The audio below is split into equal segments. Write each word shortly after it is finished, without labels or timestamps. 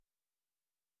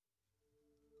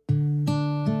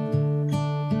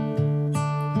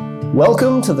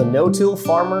Welcome to the No-Till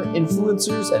Farmer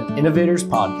Influencers and Innovators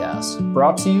podcast,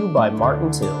 brought to you by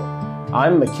Martin Till.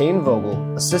 I'm Mackane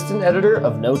Vogel, Assistant Editor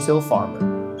of No-Till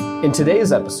Farmer. In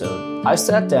today's episode, I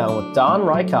sat down with Don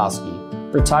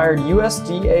Reicosky, retired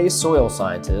USDA soil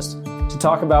scientist, to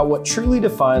talk about what truly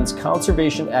defines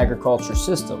conservation agriculture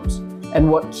systems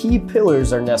and what key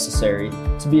pillars are necessary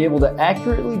to be able to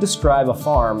accurately describe a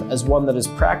farm as one that is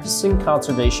practicing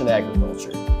conservation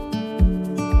agriculture.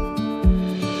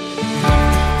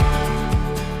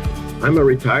 I'm a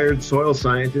retired soil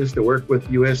scientist that worked with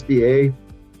USDA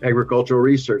Agricultural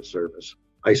Research Service.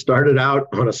 I started out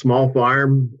on a small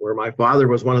farm where my father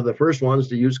was one of the first ones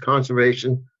to use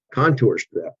conservation contour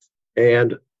strips.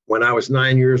 And when I was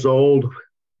 9 years old,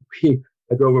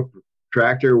 I drove a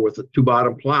tractor with a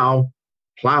two-bottom plow,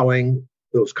 plowing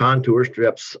those contour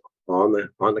strips on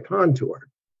the contour.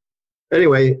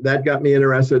 Anyway, that got me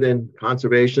interested in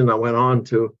conservation. I went on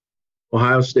to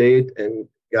Ohio State and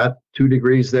got 2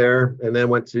 degrees there, and then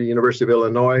went to the University of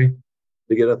Illinois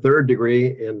to get a 3rd degree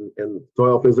in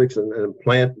soil physics and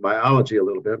plant biology a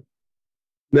little bit.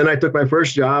 Then I took my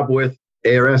first job with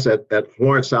ARS at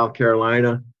Florence, South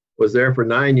Carolina, was there for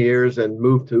 9 years and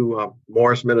moved to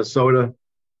Morris, Minnesota,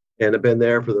 and have been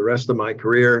there for the rest of my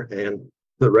career and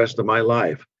the rest of my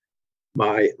life.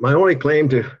 My only claim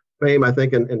to fame, I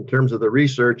think, in terms of the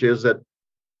research is that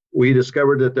we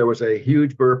discovered that there was a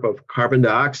huge burp of carbon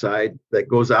dioxide that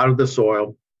goes out of the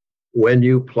soil when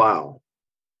you plow.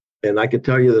 And I could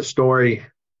tell you the story,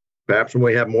 perhaps when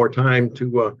we have more time,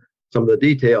 to some of the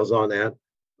details on that.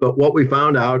 But what we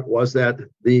found out was that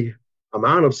the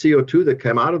amount of CO2 that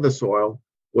came out of the soil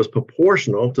was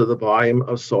proportional to the volume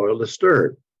of soil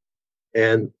disturbed.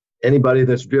 And anybody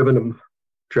that's driven a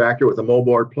tractor with a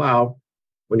moldboard plow,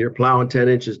 when you're plowing 10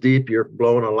 inches deep, you're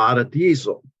blowing a lot of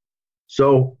diesel.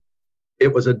 So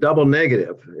it was a double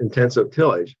negative intensive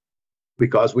tillage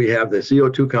because we have the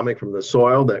CO2 coming from the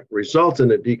soil that results in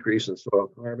a decrease in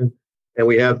soil carbon, and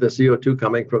we have the CO2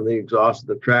 coming from the exhaust of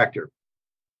the tractor.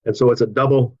 And so it's a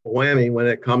double whammy when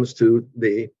it comes to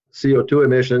the CO2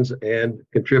 emissions and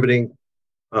contributing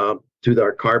to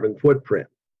our carbon footprint.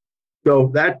 So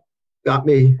that got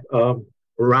me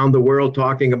around the world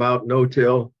talking about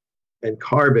no-till and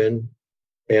carbon.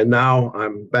 And now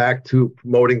I'm back to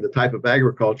promoting the type of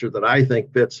agriculture that I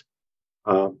think fits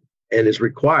and is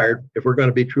required if we're going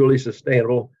to be truly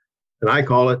sustainable. And I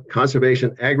call it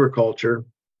conservation agriculture.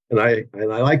 And I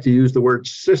like to use the word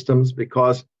systems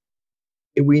because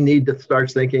we need to start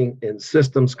thinking in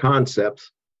systems concepts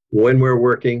when we're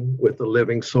working with the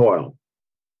living soil.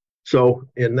 So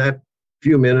in that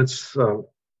few minutes,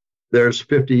 there's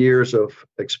 50 years of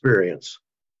experience.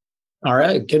 All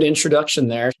right. Good introduction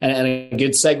there and a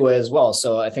good segue as well.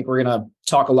 So I think we're going to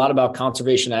talk a lot about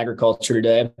conservation agriculture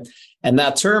today. And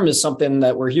that term is something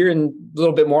that we're hearing a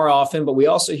little bit more often, but we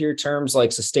also hear terms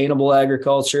like sustainable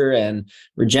agriculture and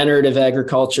regenerative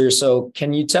agriculture. So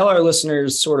can you tell our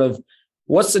listeners sort of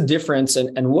what's the difference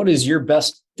and what is your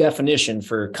best definition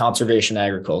for conservation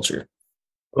agriculture?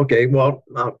 Okay. Well,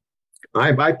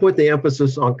 I put the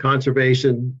emphasis on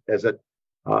conservation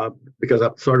because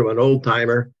I'm sort of an old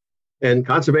timer. And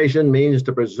conservation means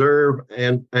to preserve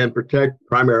and protect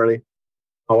primarily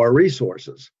our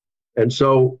resources. And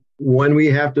so when we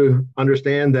have to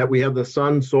understand that we have the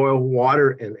sun, soil,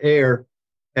 water, and air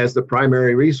as the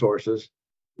primary resources,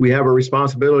 we have a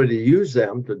responsibility to use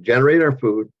them to generate our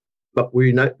food, but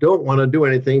we don't want to do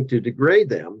anything to degrade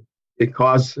them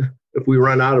because if we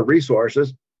run out of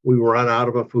resources, we run out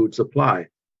of a food supply.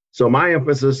 So my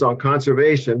emphasis on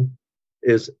conservation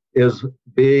is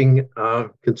being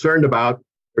concerned about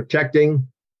protecting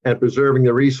and preserving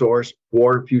the resource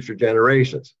for future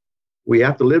generations. We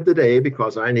have to live today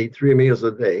because I need 3 meals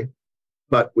a day,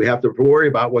 but we have to worry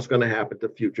about what's going to happen to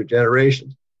future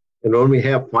generations. And when we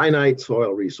have finite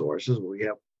soil resources, when we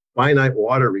have finite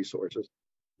water resources,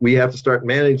 we have to start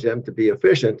managing them to be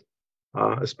efficient,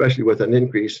 especially with an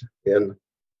increase in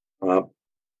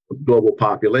global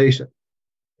population.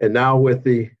 And now with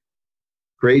the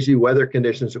crazy weather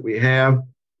conditions that we have,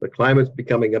 the climate's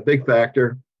becoming a big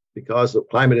factor because the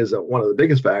climate is one of the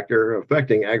biggest factors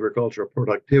affecting agricultural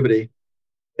productivity.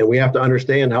 And we have to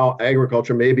understand how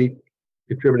agriculture may be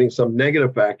contributing some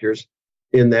negative factors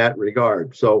in that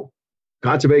regard. So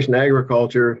conservation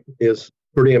agriculture is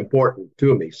pretty important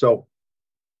to me. So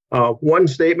one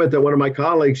statement that one of my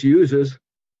colleagues uses,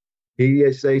 he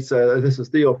says, this is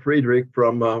Theo Friedrich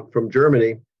from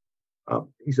Germany.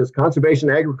 He says, conservation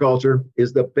agriculture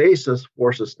is the basis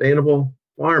for sustainable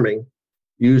farming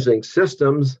using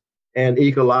systems and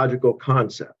ecological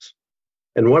concepts.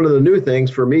 And one of the new things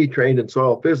for me, trained in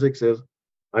soil physics, is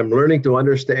I'm learning to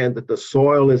understand that the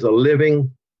soil is a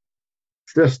living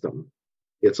system.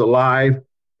 It's alive,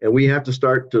 and we have to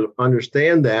start to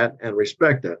understand that and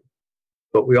respect it.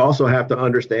 But we also have to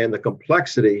understand the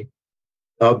complexity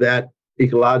of that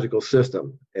ecological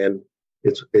system. And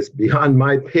it's beyond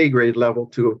my pay grade level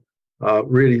to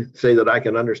really say that I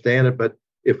can understand it. But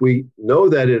if we know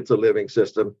that it's a living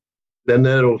system, then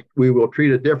we will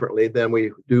treat it differently than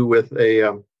we do with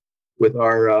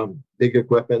our big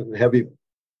equipment and heavy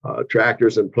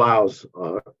tractors and plows,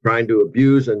 trying to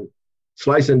abuse and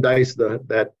slice and dice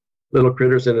that little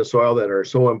critters in the soil that are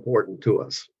so important to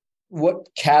us.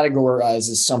 What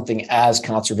categorizes something as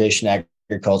conservation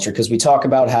agriculture? Because we talk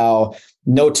about how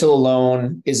no-till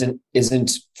alone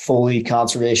isn't fully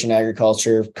conservation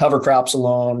agriculture. Cover crops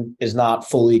alone is not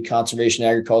fully conservation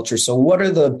agriculture. So what are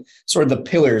the sort of the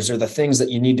pillars or the things that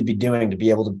you need to be doing to be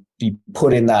able to be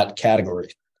put in that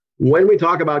category? When we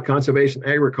talk about conservation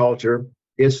agriculture,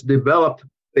 it's developed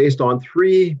based on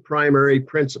three primary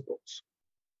principles.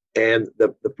 And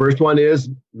the first one is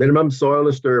minimum soil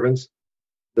disturbance.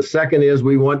 The second is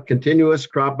we want continuous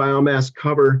crop biomass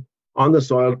cover on the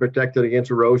soil to protect it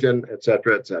against erosion, et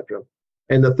cetera, et cetera.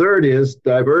 And the third is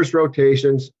diverse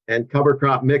rotations and cover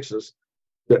crop mixes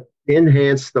that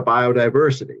enhance the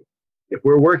biodiversity. If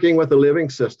we're working with a living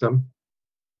system,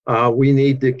 we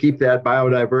need to keep that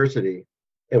biodiversity.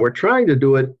 And we're trying to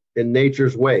do it in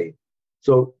nature's way.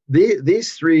 So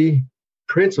these three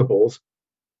principles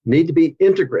need to be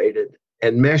integrated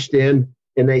and meshed in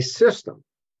a system.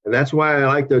 And that's why I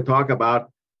like to talk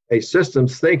about a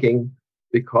systems thinking,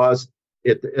 because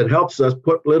it helps us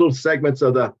put little segments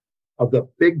of the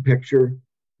big picture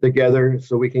together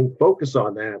so we can focus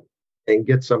on that and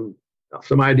get some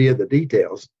idea of the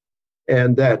details.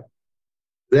 And that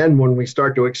then when we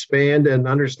start to expand and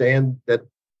understand that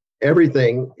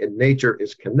everything in nature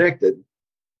is connected,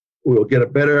 we'll get a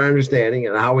better understanding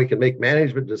of how we can make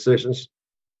management decisions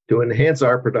to enhance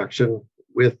our production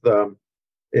with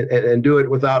and do it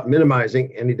without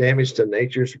minimizing any damage to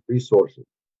nature's resources.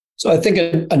 So I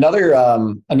think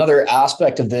another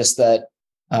aspect of this that,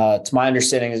 to my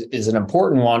understanding, is an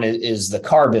important one is the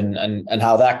carbon and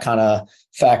how that kind of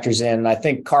factors in. And I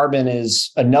think carbon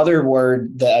is another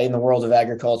word that in the world of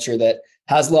agriculture that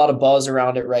has a lot of buzz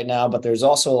around it right now, but there's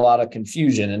also a lot of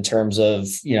confusion in terms of,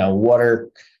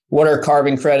 what are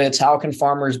carbon credits? How can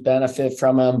farmers benefit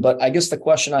from them? But I guess the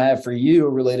question I have for you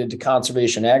related to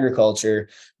conservation agriculture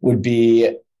would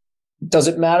be, does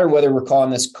it matter whether we're calling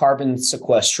this carbon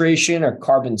sequestration or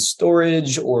carbon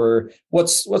storage, or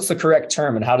what's the correct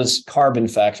term, and how does carbon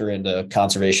factor into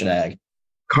conservation ag?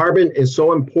 Carbon is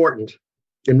so important.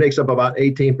 It makes up about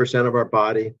 18% of our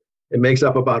body. It makes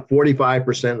up about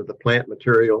 45% of the plant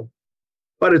material,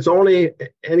 but it's only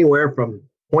anywhere from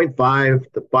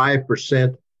 0.5 to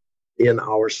 5% in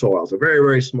our soils, a very,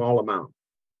 very small amount.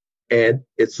 And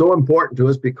it's so important to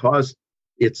us because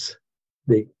it's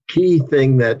the key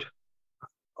thing that,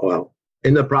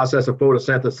 in the process of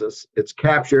photosynthesis, it's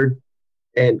captured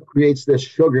and creates this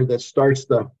sugar that starts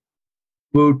the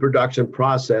food production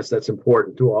process that's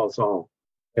important to us all.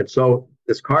 And so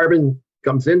this carbon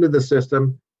comes into the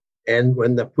system, and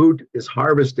when the food is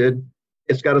harvested,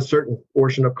 it's got a certain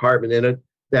portion of carbon in it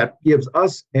that gives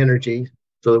us energy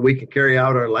so that we can carry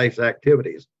out our life's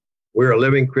activities. We're a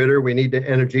living critter. We need the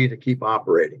energy to keep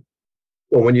operating.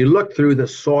 Well, when you look through the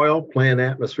soil, plant,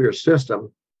 atmosphere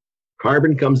system,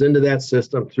 carbon comes into that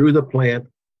system through the plant.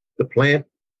 The plant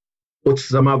puts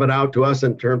some of it out to us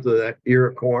in terms of that ear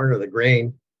of corn or the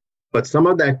grain, but some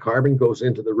of that carbon goes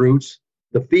into the roots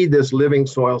to feed this living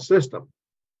soil system.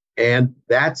 And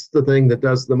that's the thing that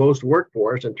does the most work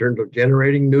for us in terms of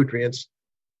generating nutrients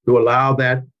to allow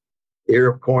that ear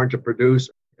of corn to produce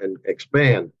and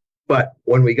expand. But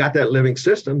when we got that living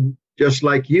system, just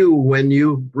like you, when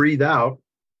you breathe out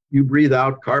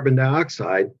carbon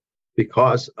dioxide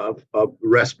because of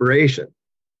respiration.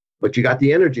 But you got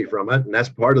the energy from it, and that's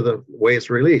part of the way it's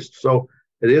released. So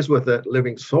it is with that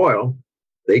living soil.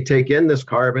 They take in this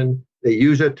carbon, they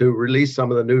use it to release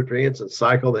some of the nutrients and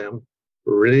cycle them,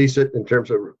 release it in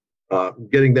terms of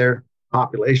getting their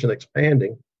population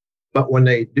expanding. But when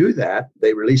they do that,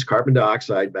 they release carbon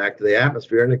dioxide back to the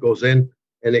atmosphere, and it goes in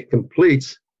and it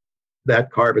completes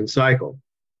that carbon cycle.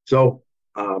 So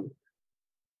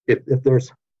if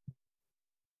there's,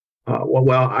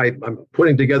 I'm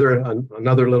putting together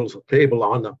another little table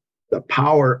on the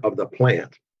power of the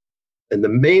plant. And the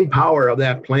main power of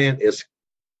that plant is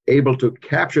able to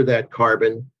capture that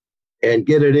carbon and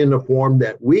get it in a form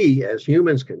that we as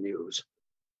humans can use.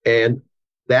 And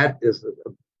that is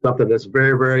something that's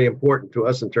very, very important to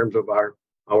us in terms of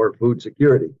our food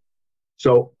security.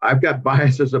 So I've got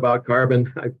biases about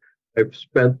carbon. I've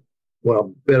spent,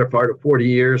 well, better part of 40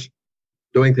 years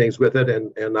doing things with it,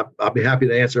 and I'll be happy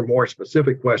to answer more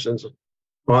specific questions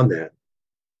on that.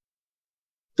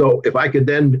 So if I could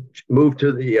then move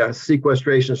to the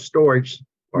sequestration storage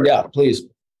part. Yeah, please.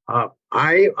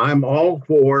 I'm all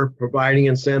for providing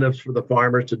incentives for the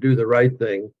farmers to do the right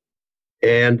thing.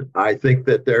 And I think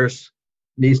that there's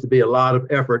needs to be a lot of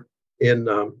effort in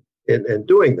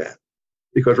doing that.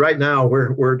 Because right now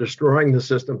we're destroying the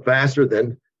system faster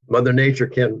than Mother Nature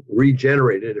can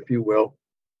regenerate it, if you will.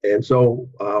 And so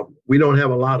we don't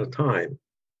have a lot of time.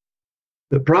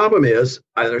 The problem is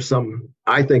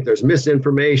I think there's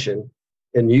misinformation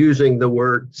in using the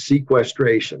word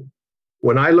sequestration.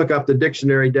 When I look up the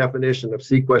dictionary definition of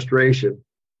sequestration,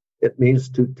 it means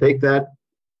to take that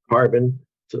carbon,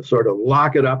 to sort of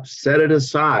lock it up, set it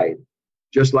aside,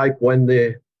 just like when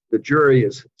the jury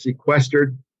is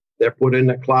sequestered, they're put in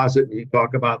a closet and you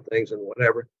talk about things and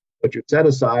whatever, but you're set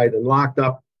aside and locked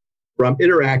up from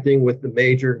interacting with the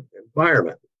major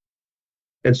environment.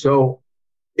 And so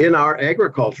in our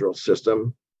agricultural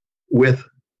system, with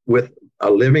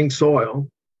a living soil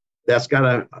that's got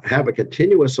to have a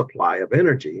continuous supply of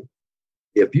energy,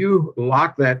 if you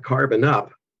lock that carbon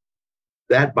up,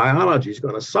 that biology is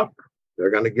going to suffer.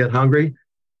 They're going to get hungry,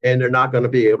 and they're not going to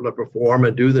be able to perform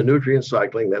and do the nutrient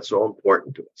cycling that's so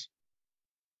important to us.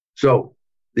 So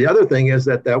the other thing is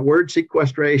that word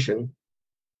sequestration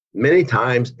many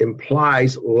times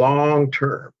implies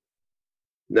long-term.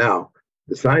 Now,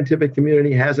 the scientific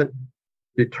community hasn't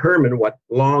determined what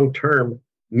long-term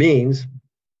means,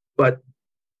 but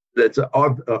that's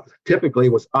typically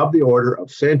was of the order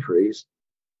of centuries.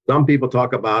 Some people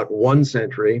talk about 1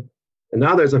 century, and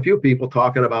now there's a few people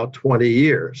talking about 20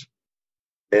 years.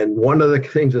 And one of the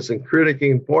things that's critically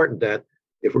important that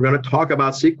if we're going to talk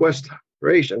about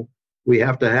sequestration, we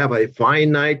have to have a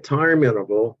finite time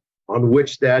interval on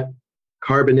which that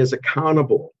carbon is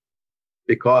accountable,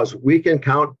 because we can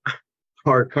count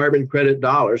our carbon credit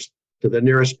dollars to the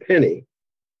nearest penny,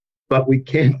 but we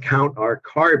can't count our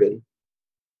carbon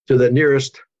to the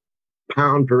nearest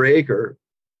pound per acre,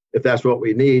 if that's what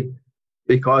we need,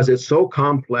 because it's so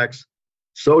complex,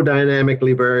 so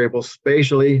dynamically variable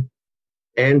spatially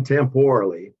and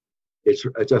temporally. It's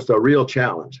just a real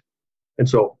challenge. And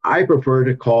so I prefer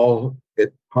to call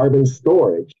it carbon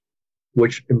storage,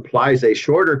 which implies a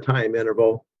shorter time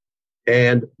interval.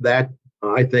 And that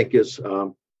I think is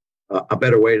a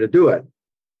better way to do it.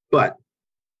 But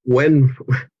when,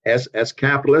 as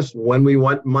capitalists, when we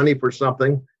want money for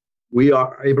something, we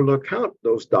are able to count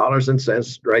those dollars and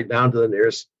cents right down to the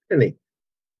nearest penny.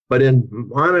 But in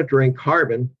monitoring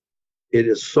carbon, it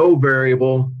is so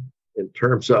variable in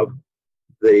terms of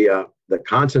the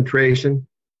concentration.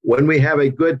 When we have a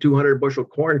good 200 bushel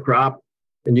corn crop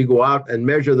and you go out and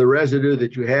measure the residue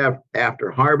that you have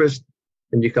after harvest,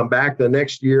 and you come back the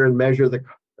next year and measure that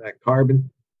carbon,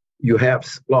 you have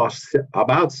lost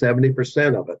about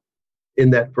 70% of it in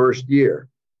that first year.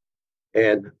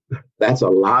 And that's a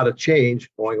lot of change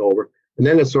going over. And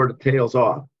then it sort of tails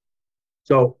off.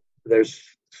 So there's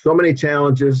so many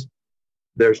challenges.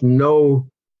 There's no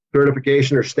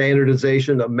certification or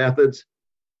standardization of methods.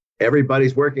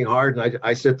 Everybody's working hard. And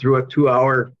I sit through a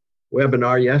 2-hour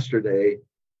webinar yesterday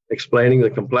explaining the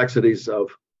complexities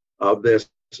of this.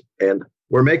 And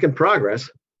we're making progress,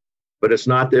 but it's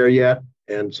not there yet.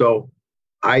 And so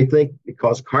I think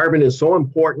because carbon is so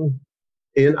important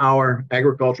in our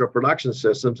agricultural production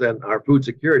systems and our food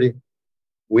security,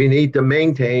 we need to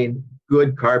maintain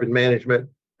good carbon management,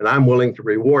 and I'm willing to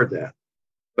reward that.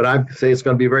 But I say it's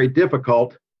going to be very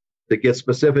difficult to get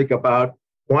specific about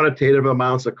quantitative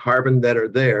amounts of carbon that are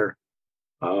there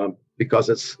because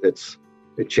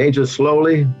it changes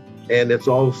slowly, and it's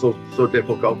also so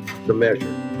difficult to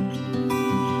measure.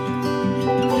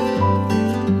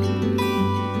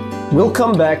 We'll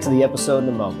come back to the episode in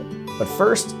a moment. But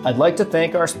first, I'd like to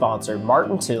thank our sponsor,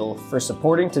 Martin Till, for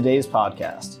supporting today's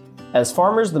podcast. As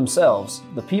farmers themselves,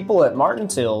 the people at Martin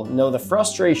Till know the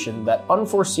frustration that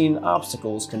unforeseen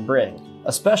obstacles can bring,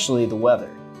 especially the weather.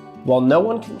 While no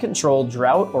one can control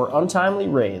drought or untimely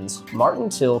rains, Martin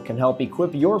Till can help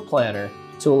equip your planter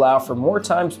to allow for more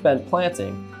time spent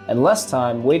planting and less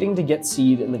time waiting to get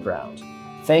seed in the ground.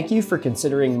 Thank you for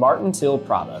considering Martin Till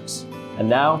products. And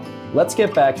now, let's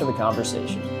get back to the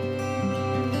conversation.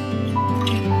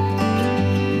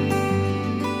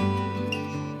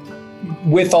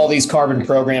 With all these carbon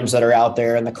programs that are out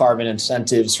there and the carbon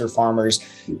incentives for farmers,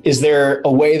 is there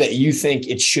a way that you think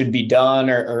it should be done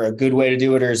or a good way to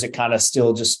do it? Or is it kind of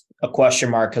still just a question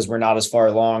mark because we're not as far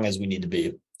along as we need to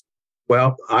be?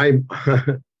 Well,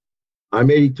 I'm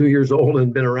 82 years old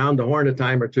and been around the horn a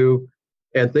time or two,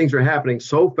 and things are happening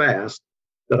so fast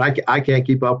that I can't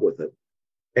keep up with it.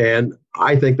 And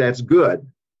I think that's good.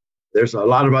 There's a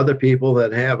lot of other people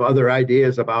that have other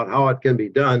ideas about how it can be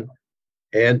done,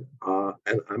 and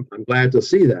I'm glad to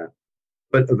see that.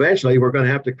 But eventually, we're going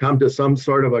to have to come to some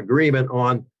sort of agreement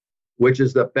on which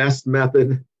is the best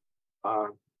method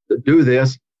to do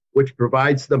this, which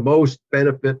provides the most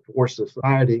benefit for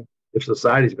society if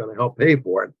society is going to help pay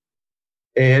for it.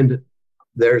 And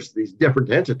there's these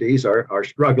different entities are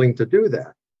struggling to do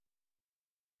that.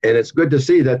 And it's good to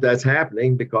see that that's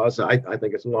happening because I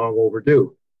think it's long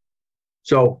overdue.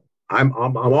 So I'm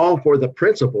all for the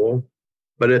principle,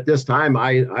 but at this time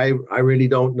I really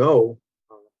don't know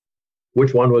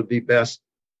which one would be best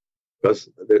because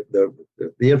the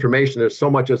information is so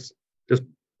much is just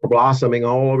blossoming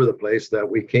all over the place that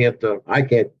I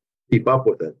can't keep up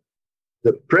with it.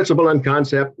 The principle and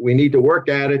concept, we need to work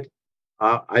at it.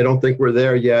 I don't think we're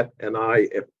there yet, and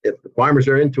if the farmers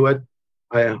are into it,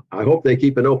 I hope they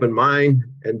keep an open mind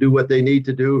and do what they need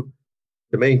to do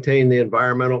to maintain the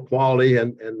environmental quality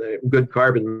and the good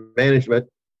carbon management.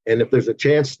 And if there's a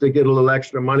chance to get a little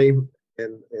extra money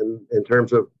in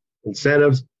terms of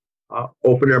incentives,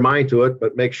 open their mind to it,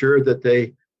 but make sure that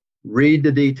they read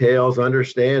the details,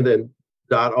 understand, and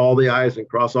dot all the I's and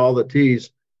cross all the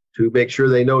T's to make sure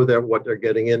they know that what they're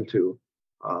getting into.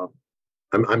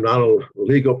 I'm not a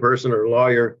legal person or a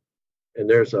lawyer, and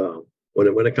there's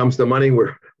when it comes to money,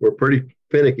 we're pretty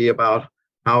finicky about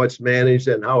how it's managed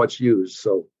and how it's used.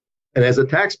 So, and as a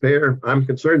taxpayer, I'm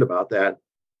concerned about that.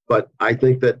 But I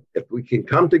think that if we can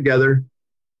come together,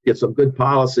 get some good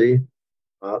policy,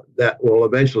 that will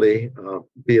eventually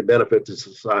be a benefit to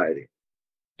society.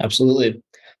 Absolutely.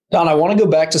 Don, I want to go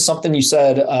back to something you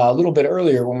said a little bit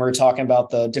earlier when we were talking about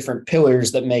the different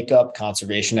pillars that make up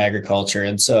conservation agriculture.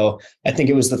 And so I think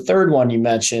it was the third one you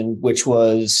mentioned, which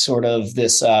was sort of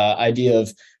this idea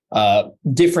of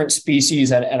different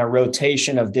species and a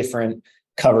rotation of different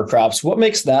cover crops. What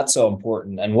makes that so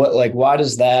important? And why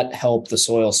does that help the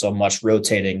soil so much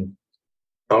rotating?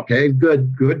 Okay,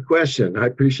 good question. I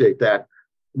appreciate that.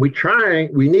 We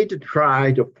need to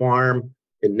try to farm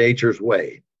in nature's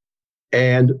way.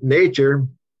 And nature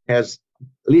has,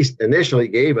 at least initially,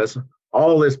 gave us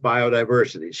all this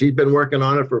biodiversity. She's been working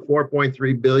on it for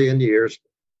 4.3 billion years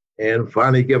and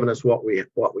finally given us what we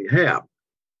have.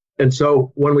 And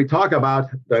so when we talk about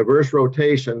diverse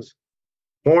rotations,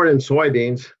 corn and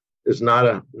soybeans is not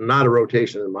a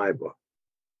rotation in my book.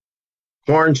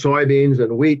 Corn, soybeans,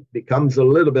 and wheat becomes a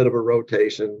little bit of a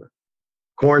rotation.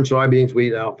 Corn, soybeans,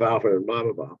 wheat, alfalfa, and blah,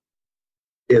 blah, blah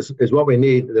is what we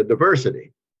need, the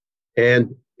diversity.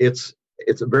 And it's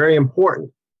very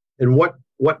important. And what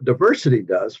diversity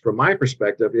does, from my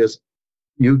perspective, is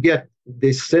you get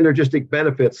these synergistic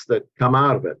benefits that come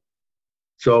out of it.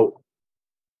 So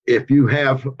if you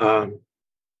have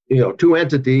two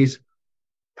entities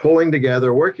pulling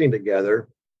together, working together,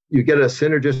 you get a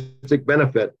synergistic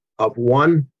benefit of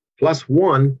 1 +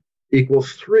 1 =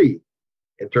 3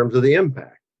 in terms of the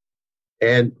impact.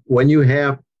 And when you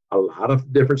have a lot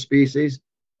of different species,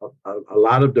 a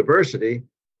lot of diversity,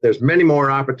 there's many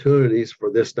more opportunities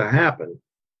for this to happen.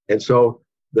 And so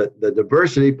the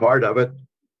diversity part of it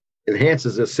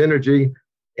enhances the synergy,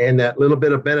 and that little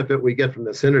bit of benefit we get from the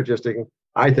synergistic,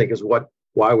 I think, is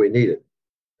why we need it.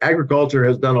 Agriculture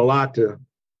has done a lot to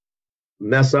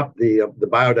mess up the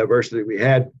biodiversity we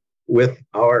had with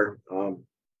our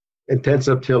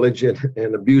intensive tillage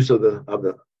and abuse of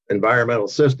the environmental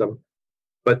system.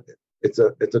 But it's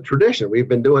a tradition. We've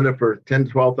been doing it for 10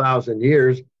 to 12,000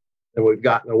 years, and we've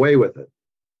gotten away with it.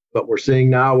 But we're seeing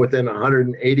now within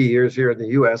 180 years here in the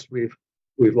U.S., we've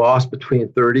lost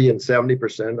between 30 and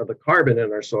 70% of the carbon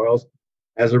in our soils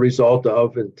as a result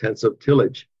of intensive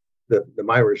tillage, that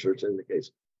my research indicates.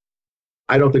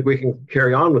 I don't think we can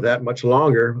carry on with that much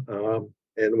longer,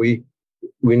 and we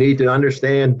need to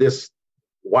understand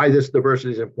why this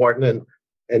diversity is important,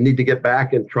 and need to get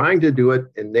back and trying to do it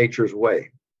in nature's way.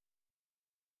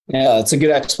 Yeah, that's a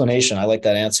good explanation. I like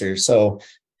that answer. So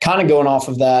kind of going off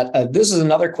of that, this is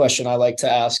another question I like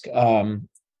to ask, and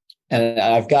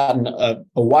I've gotten a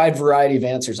wide variety of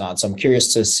answers on, so I'm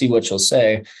curious to see what you'll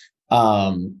say.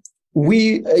 As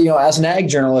an ag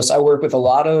journalist, I work with a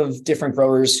lot of different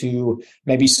growers who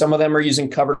maybe some of them are using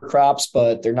cover crops,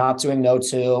 but they're not doing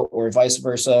no-till, or vice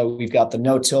versa. We've got the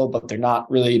no-till, but they're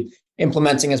not really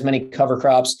implementing as many cover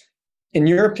crops. In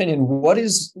your opinion, what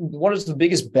is the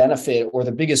biggest benefit or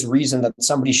the biggest reason that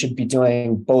somebody should be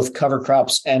doing both cover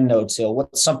crops and no-till?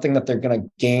 What's something that they're going to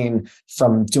gain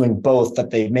from doing both that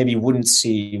they maybe wouldn't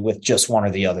see with just one or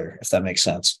the other, if that makes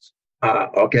sense?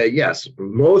 Okay, yes.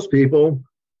 Most people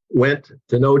went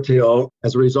to no-till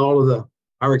as a result of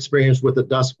our experience with the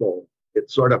Dust Bowl. It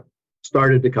sort of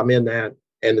started to come in that,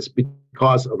 and it's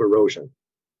because of erosion.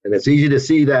 And it's easy to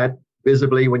see that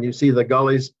visibly when you see the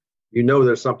gullies. You know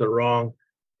there's something wrong,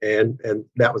 and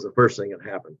that was the first thing that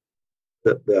happened.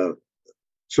 And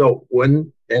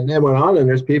then went on, and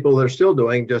there's people that are still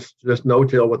doing just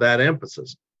no-till with that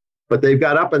emphasis. But they've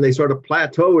got up and they sort of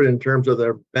plateaued in terms of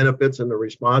their benefits and the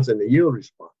response and the yield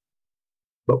response.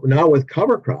 But now with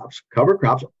cover crops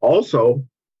also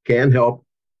can help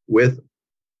with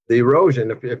the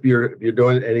erosion if you're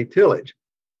doing any tillage.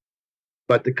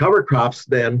 But the cover crops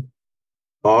then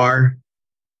are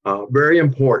very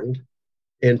important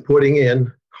in putting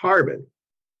in carbon.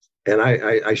 And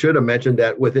I should have mentioned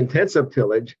that with intensive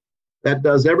tillage, that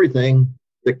does everything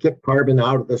to kick carbon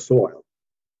out of the soil.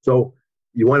 So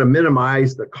you want to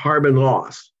minimize the carbon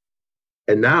loss.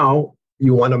 And now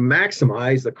you want to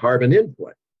maximize the carbon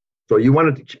input. So you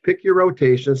want to pick your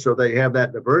rotations so they have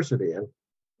that diversity in.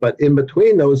 But in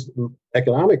between those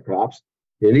economic crops,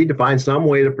 you need to find some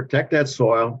way to protect that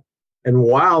soil. And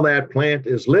while that plant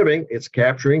is living, it's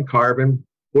capturing carbon,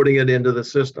 putting it into the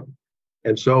system.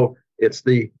 And so it's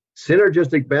the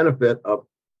synergistic benefit of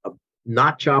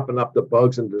not chopping up the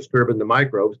bugs and disturbing the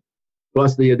microbes,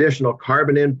 plus the additional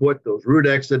carbon input, those root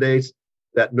exudates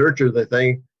that nurture the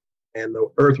thing, and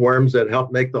the earthworms that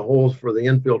help make the holes for the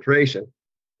infiltration.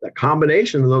 The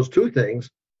combination of those two things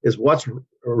is what's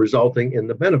resulting in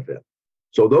the benefit.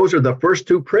 So those are the first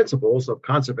two principles of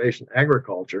conservation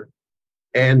agriculture.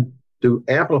 And to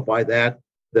amplify that,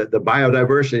 the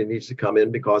biodiversity needs to come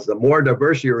in, because the more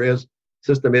diverse your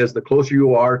system is, the closer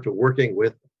you are to working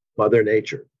with Mother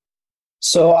Nature.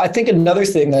 So I think another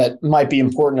thing that might be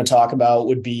important to talk about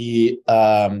would be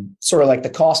sort of like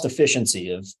the cost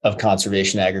efficiency of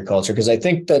conservation agriculture, because I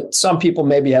think that some people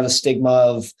maybe have a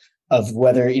stigma of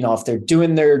whether, if they're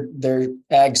doing their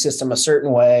ag system a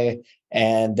certain way,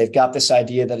 and they've got this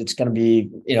idea that it's going to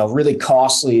be, really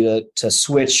costly to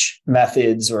switch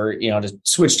methods, or, to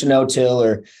switch to no-till,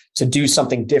 or to do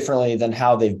something differently than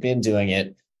how they've been doing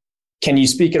it. Can you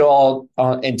speak at all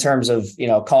in terms of,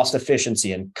 cost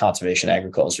efficiency in conservation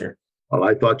agriculture? Well,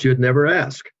 I thought you'd never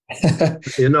ask.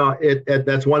 That's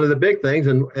one of the big things.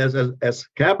 And as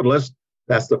capitalists,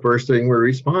 that's the first thing we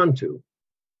respond to.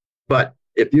 But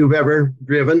if you've ever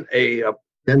driven a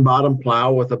 10-bottom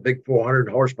plow with a big 400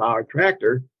 horsepower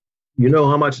tractor, you know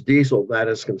how much diesel that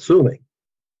is consuming.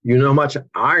 You know how much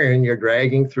iron you're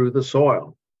dragging through the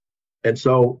soil. And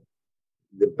so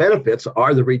the benefits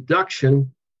are the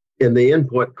reduction in the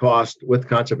input cost with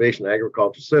conservation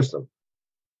agriculture system.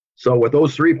 So with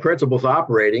those three principles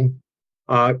operating,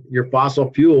 your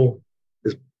fossil fuel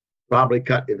is probably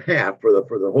cut in half for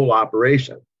the whole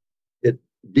operation. It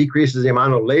decreases the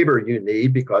amount of labor you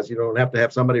need, because you don't have to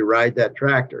have somebody ride that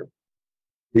tractor.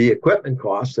 The equipment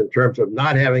costs, in terms of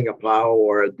not having a plow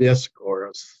or a disc or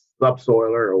a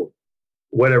subsoiler or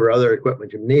whatever other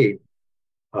equipment you need,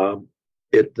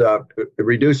 it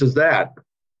reduces that.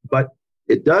 But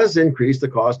it does increase the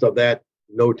cost of that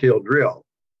no-till drill.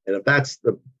 And if that's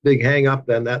the big hang up,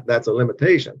 then that's a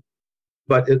limitation.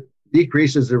 But it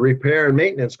decreases the repair and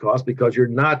maintenance cost, because you're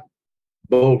not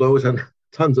bulldozing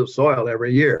tons of soil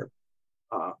every year.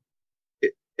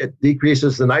 It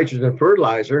decreases the nitrogen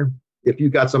fertilizer. If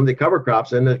you've got some of the cover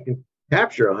crops in, it can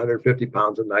capture 150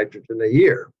 pounds of nitrogen a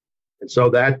year. And so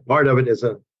that part of it is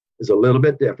a little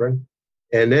bit different.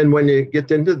 And then when you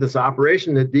get into this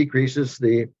operation, it decreases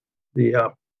the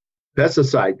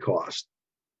pesticide cost.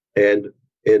 And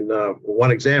in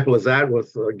one example is that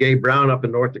with Gabe Brown up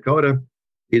in North Dakota,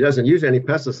 he doesn't use any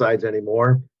pesticides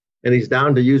anymore, and he's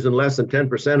down to using less than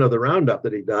 10% of the Roundup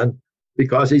that he's done,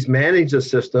 because he's managed a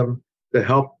system to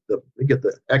help get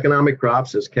the economic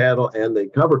crops, his cattle, and the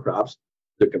cover crops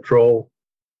to control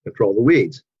the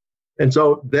weeds. And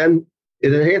so then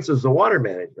it enhances the water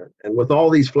management. And with all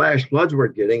these flash floods we're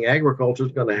getting, agriculture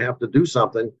is going to have to do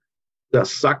something to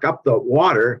suck up the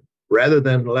water rather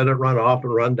than let it run off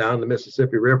and run down the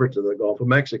Mississippi River to the Gulf of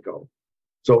Mexico.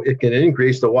 So it can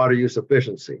increase the water use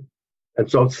efficiency. And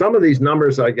so some of these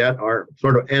numbers I get are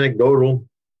sort of anecdotal,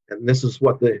 and this is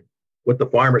what the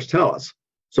farmers tell us.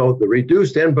 So the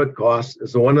reduced input cost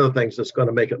is one of the things that's going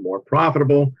to make it more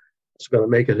profitable. It's going to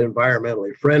make it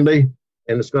environmentally friendly,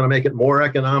 and it's going to make it more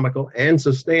economical and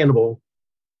sustainable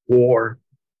for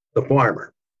the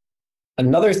farmer.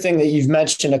 Another thing that you've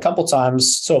mentioned a couple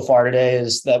times so far today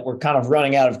is that we're kind of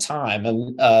running out of time.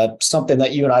 And something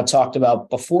that you and I talked about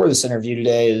before this interview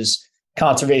today is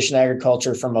conservation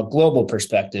agriculture from a global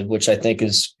perspective, which I think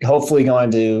is hopefully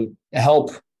going to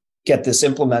help get this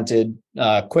implemented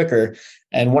quicker.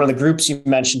 And one of the groups you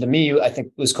mentioned to me, I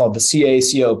think was called the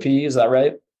CACOP. Is that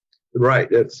right? Right.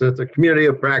 It's a community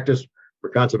of practice for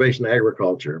conservation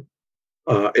agriculture.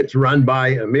 It's run by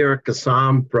Amir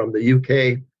Kassam from the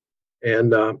UK,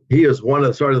 and he is one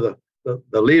of the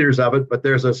leaders of it. But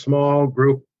there's a small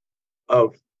group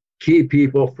of key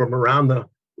people from around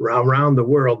the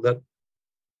world that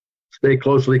stay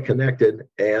closely connected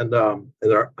and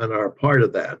are part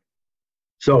of that.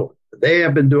 So they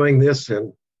have been doing this,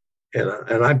 and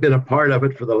I've been a part of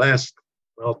it for the last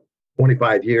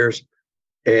 25 years,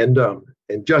 and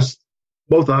just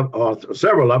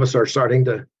several of us are starting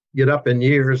to get up in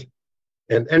years.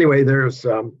 And anyway, there's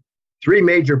 3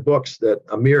 major books that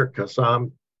Amir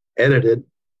Kassam edited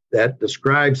that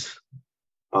describes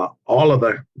all of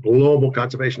the global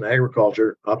conservation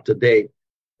agriculture up to date.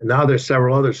 And now there's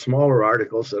several other smaller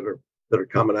articles that are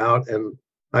coming out, and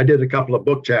I did a couple of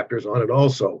book chapters on it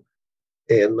also.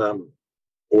 And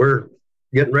we're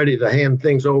getting ready to hand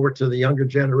things over to the younger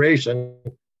generation,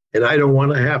 and I don't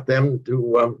want to have them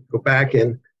to go back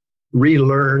and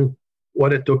relearn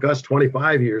what it took us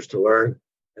 25 years to learn,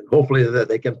 and hopefully that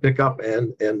they can pick up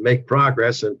and make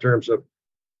progress in terms of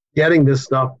getting this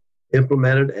stuff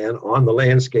implemented and on the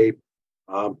landscape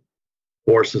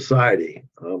for society.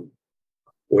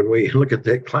 When we look at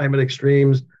the climate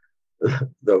extremes,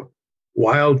 the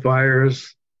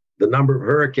wildfires, the number of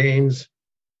hurricanes,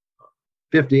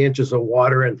 50 inches of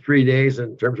water in 3 days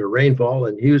in terms of rainfall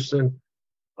in Houston,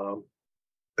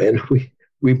 and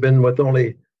we've been with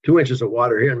only 2 inches of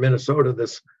water here in Minnesota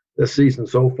this season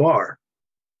so far.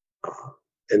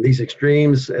 And these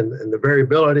extremes and the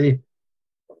variability,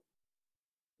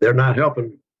 they're not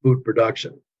helping food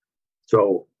production.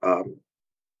 So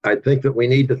I think that we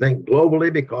need to think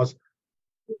globally, because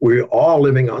we're all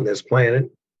living on this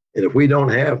planet. And if we don't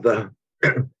have the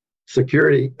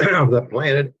security of the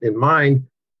planet in mind,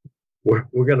 we're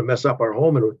going to mess up our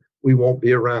home and we won't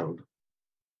be around.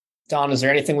 Don, is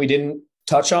there anything we didn't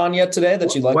touch on yet today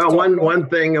that you'd like to talk about? One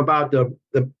thing about the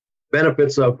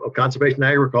benefits of conservation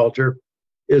agriculture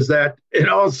is that it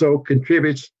also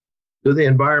contributes to the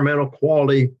environmental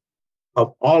quality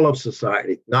of all of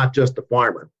society, not just the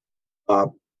farmer.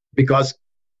 Because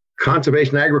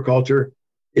conservation agriculture,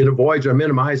 it avoids or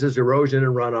minimizes erosion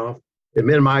and runoff. It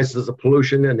minimizes the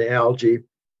pollution and the algae.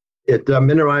 It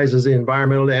minimizes the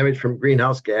environmental damage from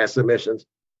greenhouse gas emissions.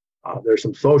 There's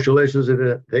some social issues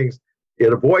and things.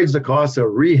 It avoids the cost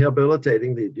of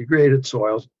rehabilitating the degraded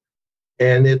soils.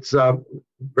 And it's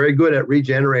very good at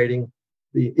regenerating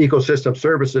the ecosystem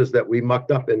services that we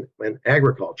mucked up in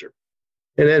agriculture.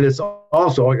 And then it's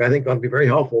also, I think, going to be very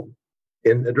helpful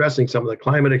in addressing some of the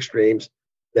climate extremes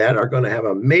that are going to have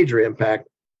a major impact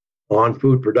on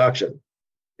food production.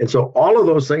 And so all of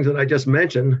those things that I just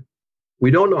mentioned,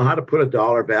 we don't know how to put a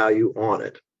dollar value on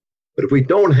it. But if we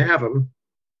don't have them,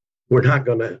 we're not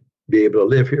going to be able to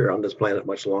live here on this planet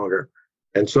much longer.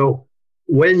 And so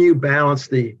when you balance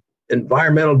the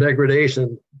environmental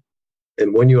degradation,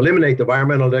 and when you eliminate the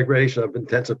environmental degradation of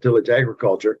intensive tillage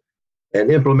agriculture and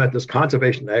implement this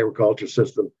conservation agriculture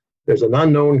system, there's an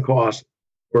unknown cost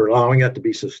for allowing it to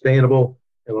be sustainable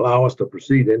and allow us to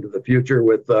proceed into the future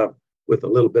with a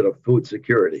little bit of food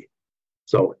security.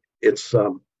 So it's,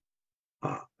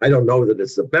 I don't know that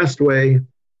it's the best way,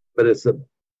 but it's the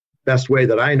best way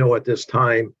that I know at this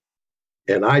time.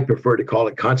 And I prefer to call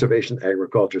it conservation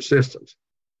agriculture systems.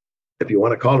 If you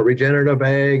want to call it regenerative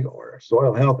ag or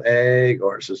soil health ag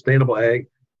or sustainable ag,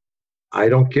 I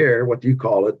don't care what you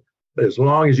call it. But as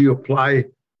long as you apply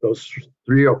those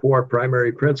 3 or 4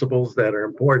 primary principles that are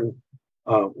important,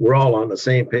 we're all on the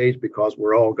same page, because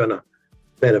we're all going to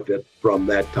benefit from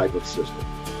that type of system.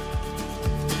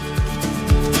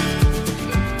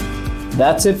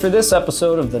 That's it for this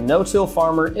episode of the No-Till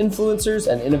Farmer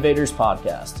Influencers and Innovators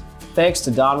podcast. Thanks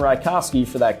to Don Reicosky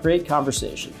for that great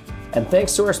conversation. And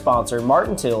thanks to our sponsor,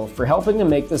 Martin Till, for helping to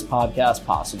make this podcast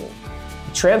possible.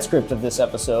 The transcript of this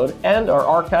episode and our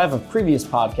archive of previous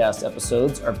podcast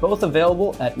episodes are both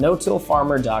available at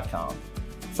notillfarmer.com.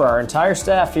 For our entire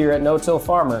staff here at No-Till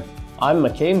Farmer, I'm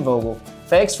Mackane Vogel.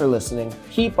 Thanks for listening,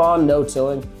 keep on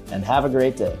no-tilling, and have a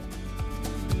great day.